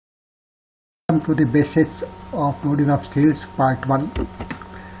Welcome to the basics of rolling of steels part 1.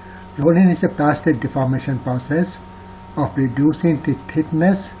 Rolling is a plastic deformation process of reducing the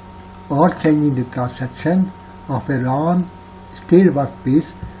thickness or changing the cross section of a round steel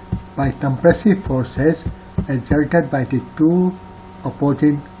workpiece by compressive forces exerted by the two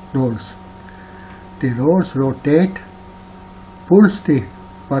opposing rolls. The rolls rotate, pulls the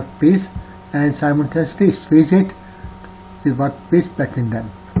workpiece and simultaneously squeeze it, the workpiece between them.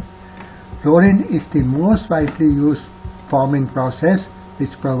 Rolling is the most widely used forming process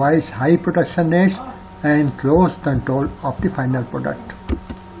which provides high production rates and close control of the final product.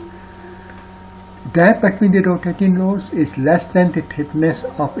 The gap between the rotating rolls is less than the thickness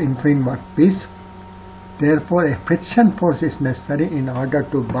of incoming workpiece. Therefore, a friction force is necessary in order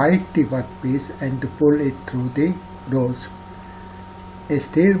to bite the workpiece and to pull it through the rolls. A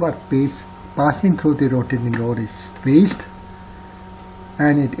steel workpiece passing through the rotating roll is squeezed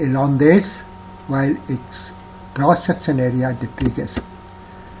and it elongates while its cross-section area decreases.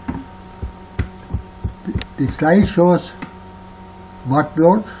 The slide shows what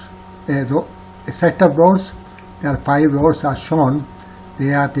rolls, a set of rolls. There are 5 rolls are shown.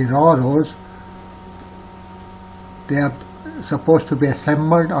 They are the raw rolls. They are supposed to be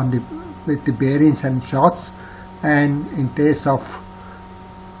assembled with the bearings and shocks, and in case of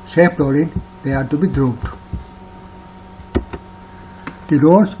shape rolling they are to be grooved. The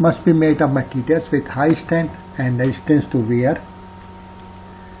rolls must be made of materials with high strength and resistance to wear.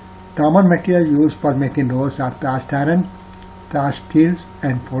 Common materials used for making rolls are cast iron, cast steels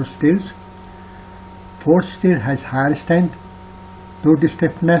and forged steels. Forged steel has higher strength, good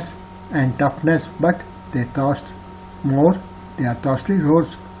stiffness and toughness, but they cost more. They are costly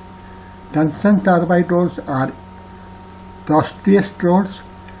rolls. Tungsten carbide rolls are costliest rolls.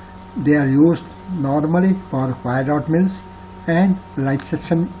 They are used normally for wire rod mills and light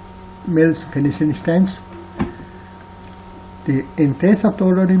section mills finishing stands. In case of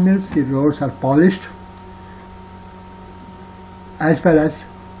toll rolling mills, the rolls are polished, as well as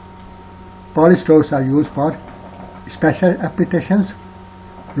polished rolls are used for special applications.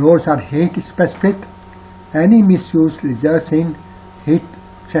 Rolls are heat specific. Any misuse results in heat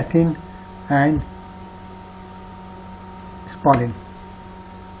setting and spalling.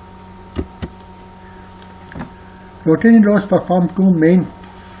 Rotating rolls perform two main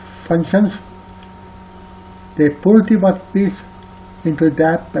functions. They pull the workpiece into the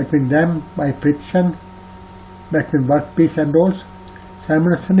gap between them by friction between workpiece and rolls.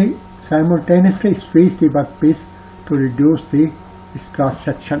 Simultaneously squeeze the workpiece to reduce the cross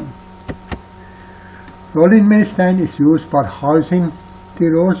section. Rolling mill stand is used for housing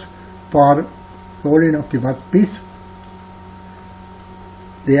the rolls for rolling of the workpiece.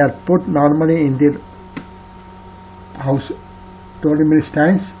 They are put normally in the house rolling mill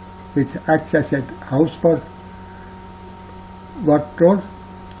stands, which acts as a house for work roll.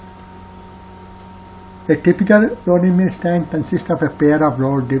 A typical rolling mill stand consists of a pair of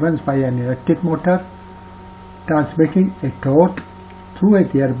rolls driven by an electric motor transmitting a torque through a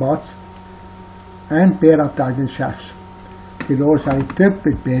gearbox and pair of torsion shafts. The rolls are equipped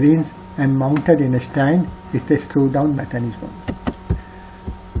with bearings and mounted in a stand with a screw-down mechanism.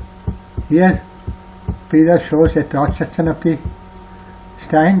 Here, figure shows a cross section of the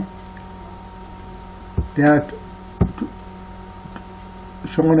stand. They are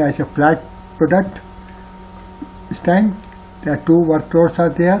shown as a flat product stand. There are 2 work rolls are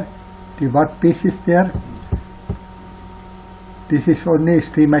there. The workpiece is there. This is only a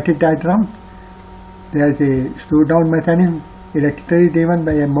schematic diagram. There is a screw down mechanism electrically driven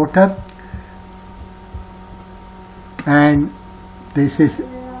by a motor, and this is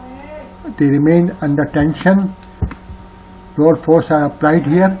they remain under tension. Roll force are applied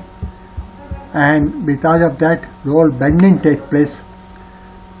here, and because of that roll bending takes place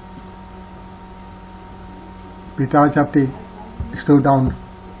because of the screw down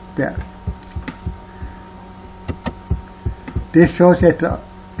there. This shows a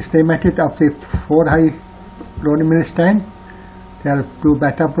schematic of the 4 high rolling mill stand. There are 2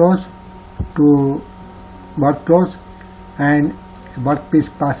 backup rolls, 2 work rolls, and workpiece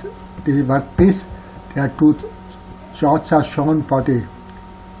pass. This is workpiece. There are 2 shots are shown for the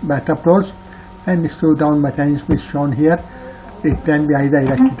backup rolls, and the screw down mechanism is shown here. It can be either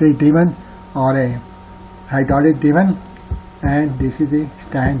electrically driven or a hydraulic driven, and this is the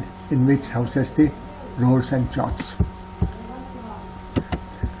stand in which houses the rolls and shots.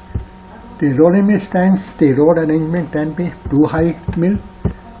 The rolling mill stands, the roll arrangement can be 2 high mill.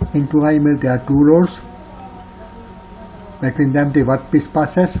 In 2 high mill there are 2 rolls. Between them the workpiece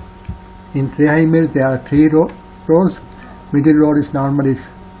passes. In 3 high mill there are 3 rolls. Middle roll is normally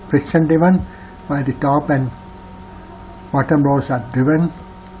friction driven, where the top and bottom rolls are driven.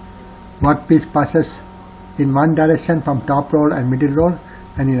 Workpiece passes in one direction from top roll and middle roll,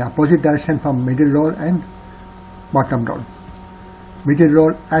 and in opposite direction from middle roll and bottom roll. Middle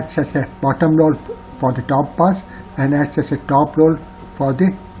roll acts as a bottom roll for the top pass and acts as a top roll for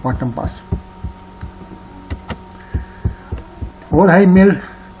the bottom pass. Overhigh mill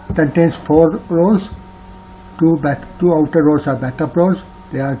contains 4 rolls. Two outer rolls are backup rolls.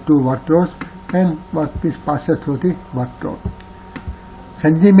 There are 2 work rolls, and workpiece passes through the work roll.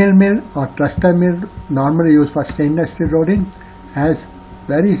 Sanji mill or cluster mill, normally used for stainless steel rolling, has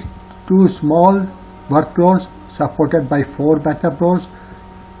very 2 small work rolls supported by 4 backup rolls.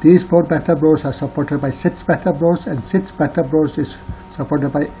 These 4 backup rolls are supported by 6 backup rolls, and 6 backup rolls is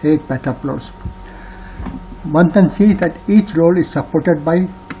supported by 8 backup rolls. One can see that each roll is supported by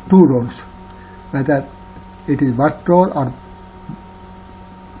 2 rolls, whether it is work roll or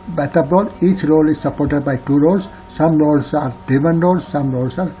backup roll. Each roll is supported by 2 rolls. Some rolls are driven rolls, some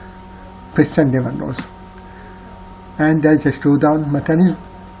rolls are friction driven rolls. And there is a screw down mechanism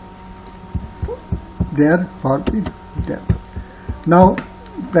there for there. Now,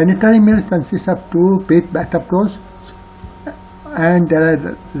 planetary mills consist of 2 big backup rolls, and there are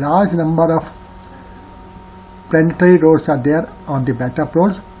a large number of planetary rolls are there on the backup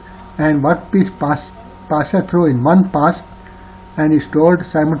rolls, and workpiece passes through in one pass and is rolled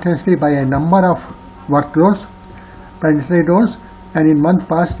simultaneously by a number of work rolls, planetary rolls, and in one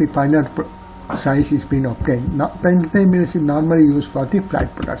pass the final size is being obtained. Now, planetary mills is normally used for the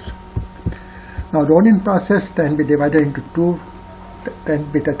flat products. Now, rolling process can be divided into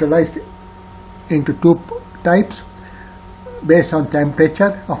categorized into 2 types based on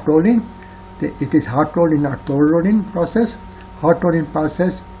temperature of rolling. It is hot rolling or cold rolling process. Hot rolling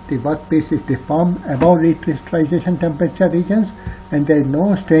process, the workpiece is deformed above recrystallization temperature regions, and there is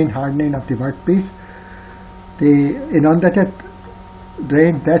no strain hardening of the workpiece. The inundated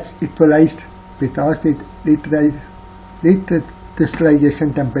drain gets equalized because the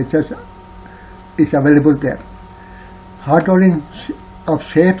recrystallization temperatures is available there. Hot rolling of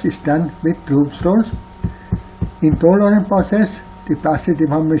shapes is done with tube rolls. In cold rolling process, the plastic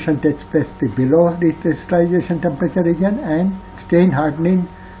deformation takes place below recrystallization temperature region, and strain hardening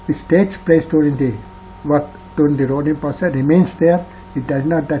which takes place during the rolling process remains there. It does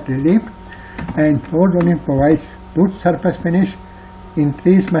not get relieved, and cold rolling provides good surface finish,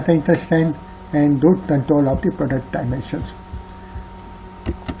 increased mechanical strength, and good control of the product dimensions.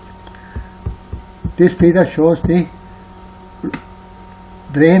 This figure shows the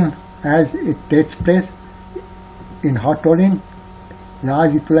drain as it takes place in hot rolling.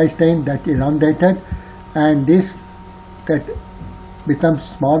 Large equalized drain that elongated, and this that becomes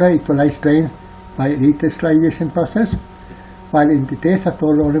smaller equalized drains by recrystallization process, while in the case of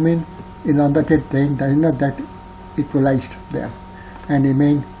cold rolling, elongated drain does not get equalized there and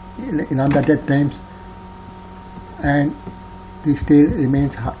remain elongated drains, and the steel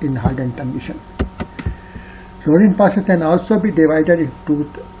remains in hardened condition. Rolling process can also be divided into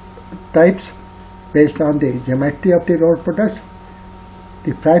 2 types based on the geometry of the rolled products.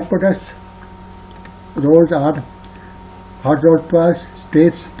 The flat products rolls are hot rolled tours,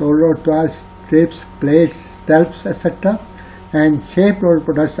 strips, cold rolled tours, strips, plates, stelps, etc. And shape rolled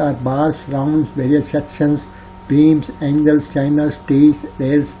products are bars, rounds, various sections, beams, angles, channels, T's,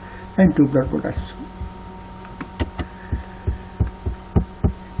 rails, and tubular products.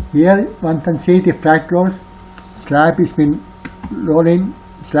 Here one can see the flat rolls. Slab is been rolling.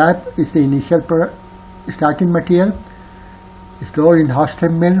 Slab is the initial starting material. It's rolled in hot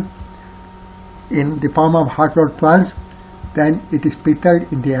strip mill in the form of hot rolled tours. Then it is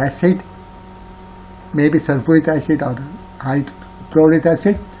pickled in the acid, maybe sulfuric acid or hydrochloric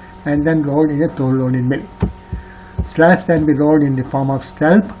acid, and then rolled in a cold rolling mill. Slabs can be rolled in the form of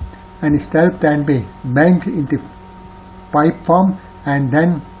stelp, and stelp can be bent into pipe form and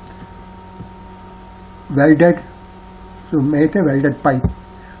then welded to make a welded pipe,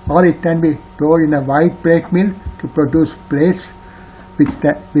 or it can be rolled in a wide plate mill to produce plates,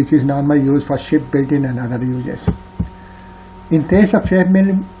 which is normally used for shipbuilding and other uses. In case of shape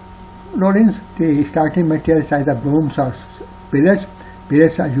mill rollings, the starting material is either blooms or billets.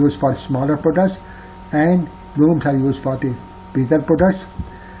 Billets are used for smaller products, and blooms are used for the bigger products.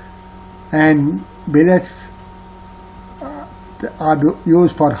 And billets are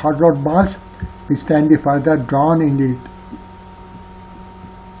used for hot rod bars, which can be further drawn in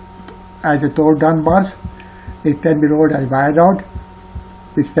as a toe down bars. It can be rolled as wire rod,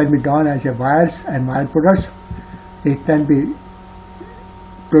 which can be drawn as a wires and wire products. It can be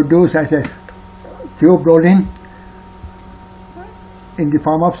produced as a cube rolling in the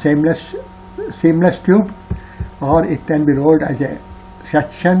form of seamless seamless tube, or it can be rolled as a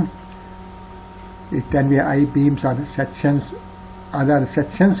section. It can be I-beams or sections, other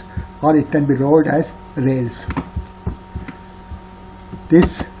sections, or it can be rolled as rails.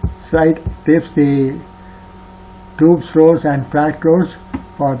 This slide gives the tubes rolls and flat rolls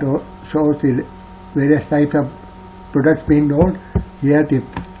for the shows the various types of products being rolled. Here the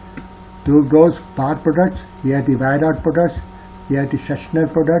tube rolls, bar products, here the wire rod products, here the sectional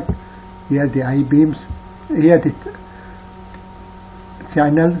product, here the I-beams, here the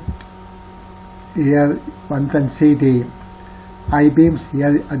channel, here one can see the I-beams,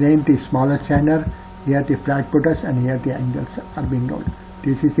 here again the smaller channel, here the flat products, and here the angles are being rolled.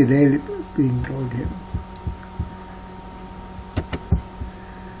 This is the rail being rolled here.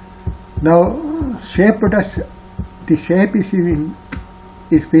 Now shape products, the shape is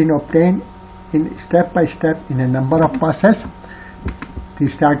being obtained in step by step in a number of passes. The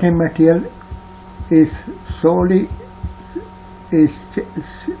starting material is solely the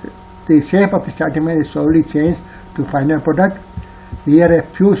shape of the starting material is solely changed to final product. Here a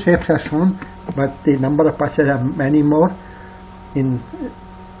few shapes are shown, but the number of passes are many more. In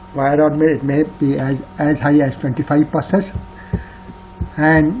wire rod mill it may be as high as 25 passes,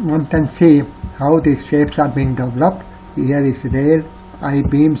 and one can see how the shapes are being developed. Here is rail,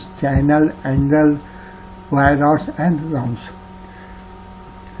 I-beams, channel, angle, wire rods and rounds.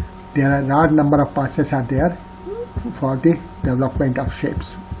 There are a large number of passes are there for the development of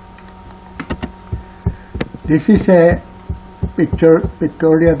shapes. This is a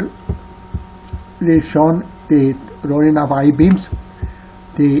pictorially shown the rolling of I-beams.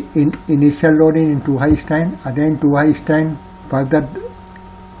 The initial loading in 2 high stand, then 2 high stand, further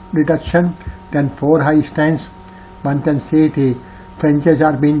reduction, then 4 high stands. One can see the flanges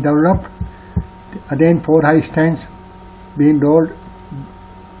are being developed, then 4 high stands being rolled,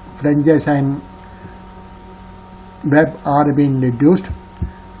 flanges and web are being reduced.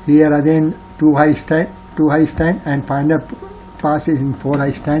 Here again 2 high stand and final pass is in 4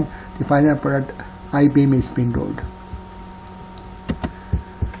 high stand. The final product I-beam is being rolled.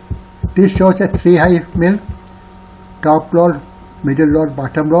 This shows a 3 high mill, top load, middle load,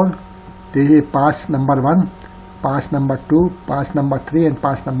 bottom load. This is pass number 1, pass number 2, pass number 3 and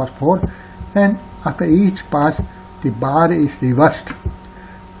pass number 4. And after each pass the bar is reversed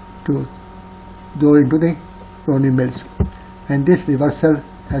to go into the rolling mills, and this reversal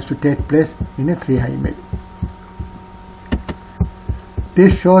has to take place in a 3 high mill.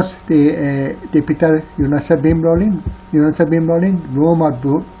 This shows the typical universal beam rolling. Loom or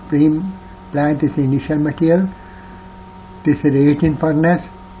beam plant is the initial material. This is the 18 furnace.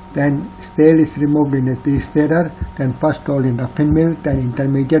 Then steel is removed in a de-stirrer. Then first rolled in rough-in mill, then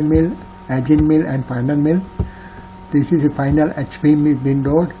intermediate mill, edge-in mill, and final mill. This is the final H-beam being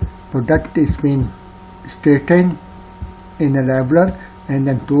rolled. Product is being straightened in a leveler and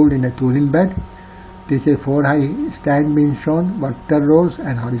then tooled in a tooling bed. This is 4 high stand being shown, vertical rolls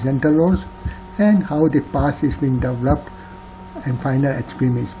and horizontal rolls, and how the pass is being developed and final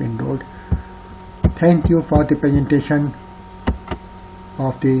H-beam is being rolled. Thank you for the presentation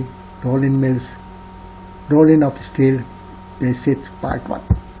of the rolling mills, rolling of the steel basics part 1.